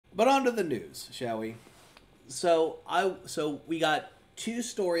But on to the news, shall we? So we got two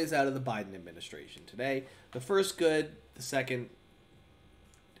stories out of the Biden administration today. The first good, the second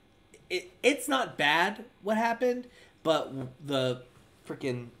it's not bad what happened, but the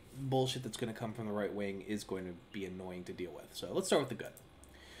freaking bullshit that's going to come from the right wing is going to be annoying to deal with. So let's start with the good.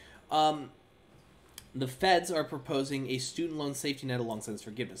 The feds are proposing a student loan safety net alongside this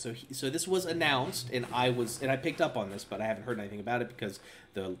forgiveness. So this was announced, and I picked up on this, but I haven't heard anything about it because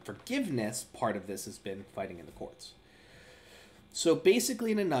the forgiveness part of this has been fighting in the courts. So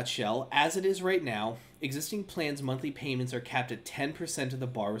basically, in a nutshell, as it is right now, existing plans' monthly payments are capped at 10% of the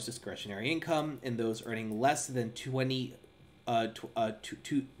borrower's discretionary income, and those earning less than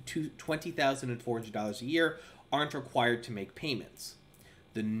 $20,400 a year aren't required to make payments.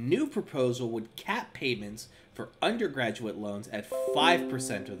 The new proposal would cap payments for undergraduate loans at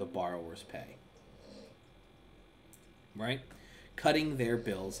 5% of the borrower's pay, right? Cutting their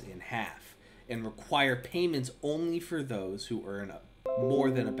bills in half, and require payments only for those who earn more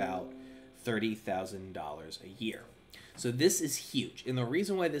than about $30,000 a year. So this is huge. And the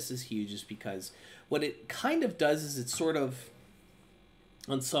reason why this is huge is because what it kind of does is it sort of,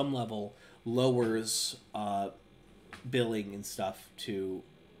 on some level, lowers billing and stuff to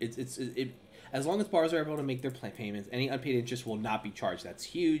it as long as borrowers are able to make their payments, any unpaid interest will not be charged. That's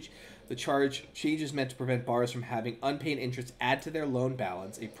huge. The change is meant to prevent borrowers from having unpaid interest add to their loan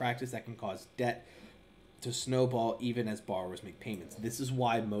balance, a practice that can cause debt to snowball even as borrowers make payments. This is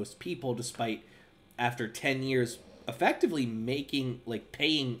why most people, despite after 10 years effectively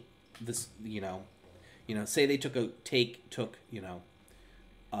paying this, say they took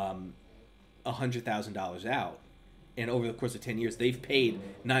 $100,000 out, and over the course of 10 years they've paid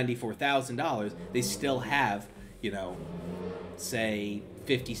 $94,000, they still have, say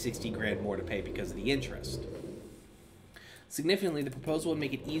 50, 60 grand more to pay because of the interest. Significantly, the proposal would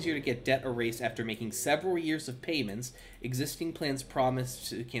make it easier to get debt erased after making several years of payments. Existing plans promise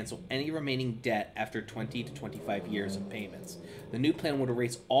to cancel any remaining debt after 20 to 25 years of payments. The new plan would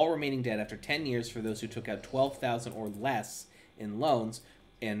erase all remaining debt after 10 years for those who took out $12,000 or less in loans,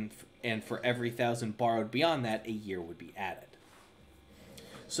 and for every $1,000 borrowed beyond that, a year would be added.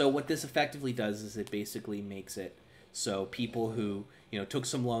 So what this effectively does is it basically makes it so people who took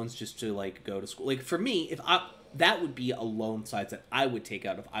some loans just to go to school, like for me, that would be a loan size that I would take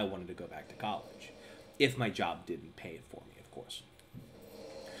out if I wanted to go back to college, if my job didn't pay it for me, of course.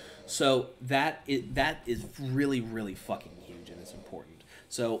 So that is really, really fucking huge, and it's important.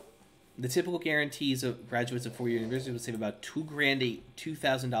 So the typical guarantees of graduates of four-year university would save about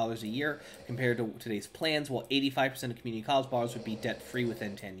 $2,000 a year compared to today's plans, while 85% of community college borrowers would be debt-free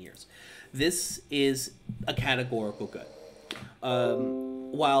within 10 years. This is a categorical good.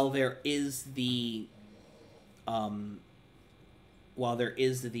 While there is the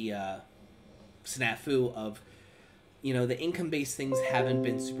snafu of, the income-based things haven't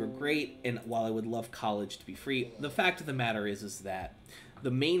been super great, and while I would love college to be free, the fact of the matter is that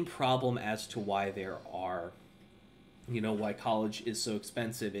the main problem as to why there are, why college is so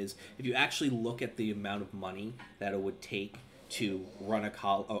expensive is if you actually look at the amount of money that it would take to run a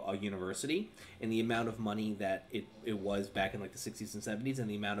university, and the amount of money that it was back in the 60s and 70s, and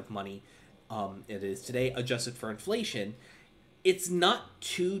the amount of money it is today, adjusted for inflation, it's not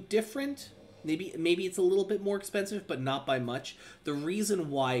too different. Maybe it's a little bit more expensive, but not by much. The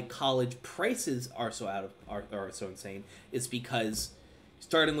reason why college prices are so so insane is because,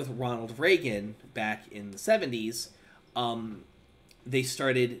 starting with Ronald Reagan back in the 70s,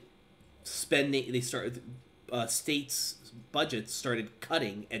 states' budgets started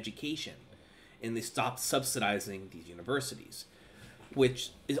cutting education, and they stopped subsidizing these universities,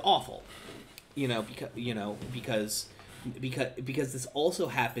 which is awful. Because this also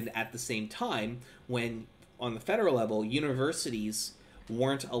happened at the same time when, on the federal level, universities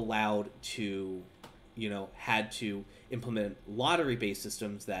weren't allowed to, had to implement lottery-based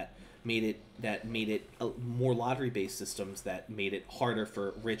systems that made it more lottery-based systems that made it harder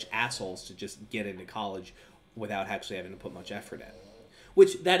for rich assholes to just get into college without actually having to put much effort in.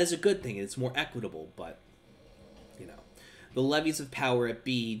 Which, that is a good thing. It's more equitable, but, the levies of power at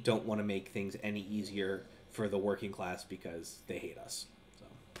B don't want to make things any easier for the working class because they hate us. So,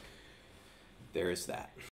 there is that.